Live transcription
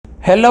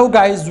Hello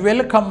guys,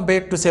 welcome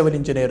back to Civil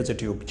Engineers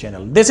YouTube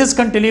channel. This is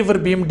cantilever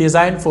beam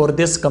designed for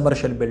this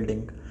commercial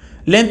building.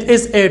 Length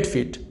is 8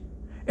 feet.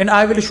 And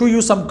I will show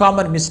you some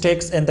common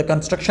mistakes in the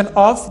construction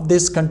of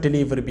this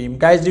cantilever beam.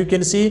 Guys, you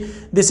can see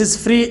this is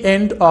free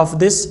end of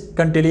this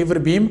cantilever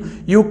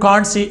beam. You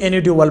can't see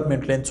any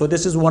development length. So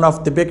this is one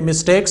of the big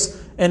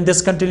mistakes in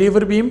this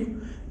cantilever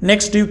beam.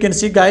 Next, you can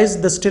see guys,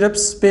 the stirrup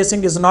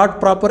spacing is not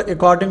proper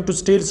according to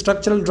steel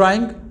structural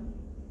drawing.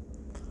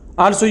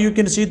 Also, you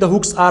can see the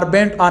hooks are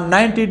bent on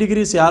 90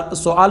 degrees.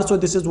 So also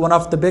this is one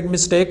of the big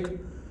mistake.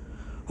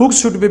 Hooks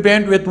should be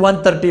bent with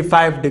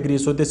 135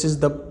 degrees. So this is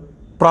the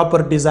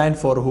proper design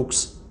for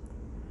hooks.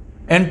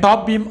 And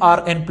top beam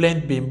or end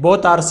plinth beam,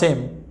 both are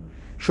same.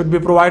 Should be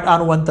provided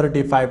on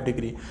 135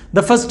 degree.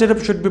 The first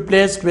stirrup should be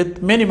placed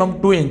with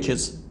minimum 2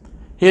 inches.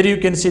 Here you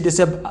can see this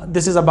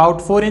is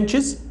about 4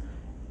 inches.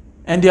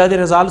 And the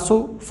other is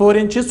also 4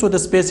 inches. So the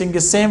spacing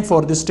is same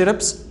for the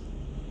stirrups.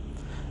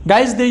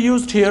 Guys, they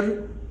used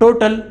here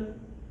total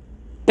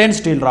 10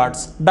 steel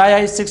rods. Die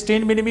is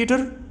 16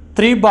 millimeter,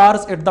 3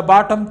 bars at the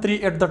bottom,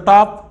 3 at the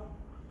top,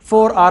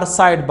 4 are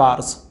side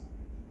bars.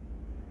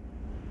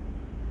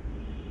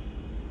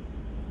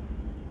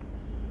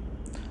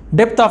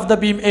 Depth of the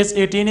beam is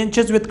 18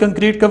 inches with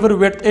concrete cover.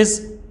 Width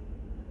is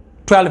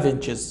 12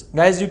 inches.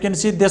 Guys, you can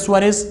see this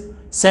one is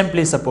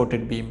simply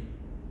supported beam.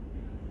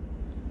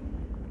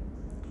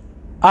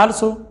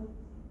 Also,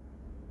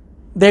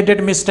 they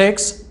did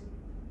mistakes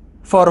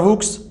for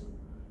hooks.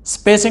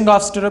 Spacing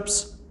of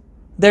stirrups,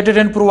 they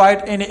didn't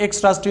provide any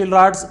extra steel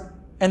rods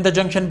in the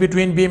junction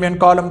between beam and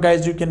column.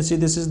 Guys, you can see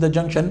this is the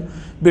junction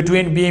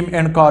between beam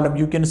and column.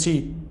 You can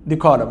see the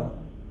column.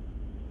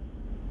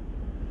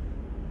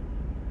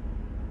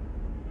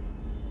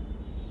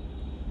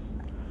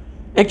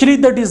 Actually,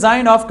 the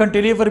design of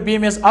cantilever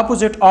beam is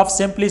opposite of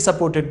simply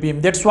supported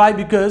beam. That's why,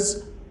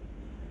 because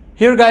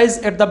here guys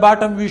at the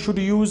bottom we should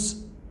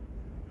use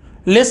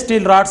less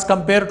steel rods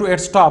compared to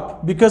its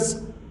top,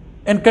 because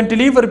in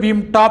cantilever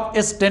beam top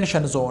is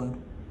tension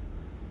zone.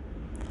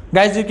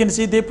 Guys, you can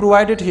see they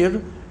provided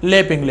here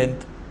lapping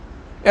length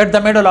at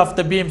the middle of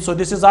the beam. So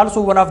this is also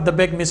one of the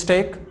big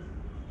mistake.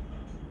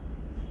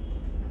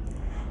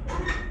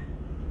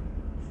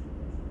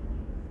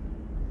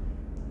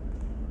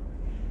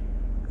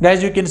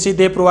 Guys, you can see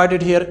they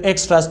provided here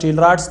extra steel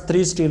rods.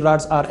 3 steel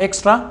rods are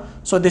extra.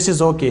 So this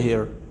is okay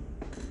here.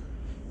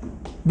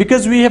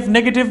 Because we have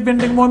negative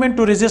bending moment,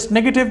 to resist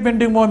negative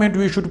bending moment,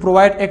 we should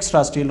provide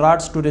extra steel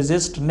rods to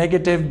resist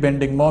negative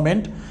bending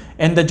moment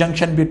in the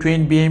junction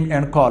between beam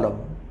and column.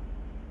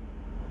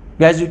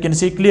 Guys, you can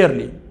see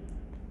clearly.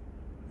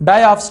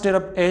 Die of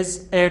stirrup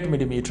is 8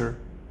 millimeter,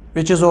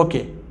 which is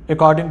okay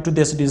according to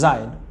this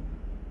design.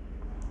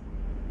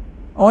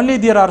 Only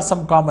there are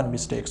some common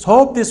mistakes.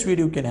 Hope this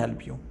video can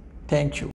help you. Thank you.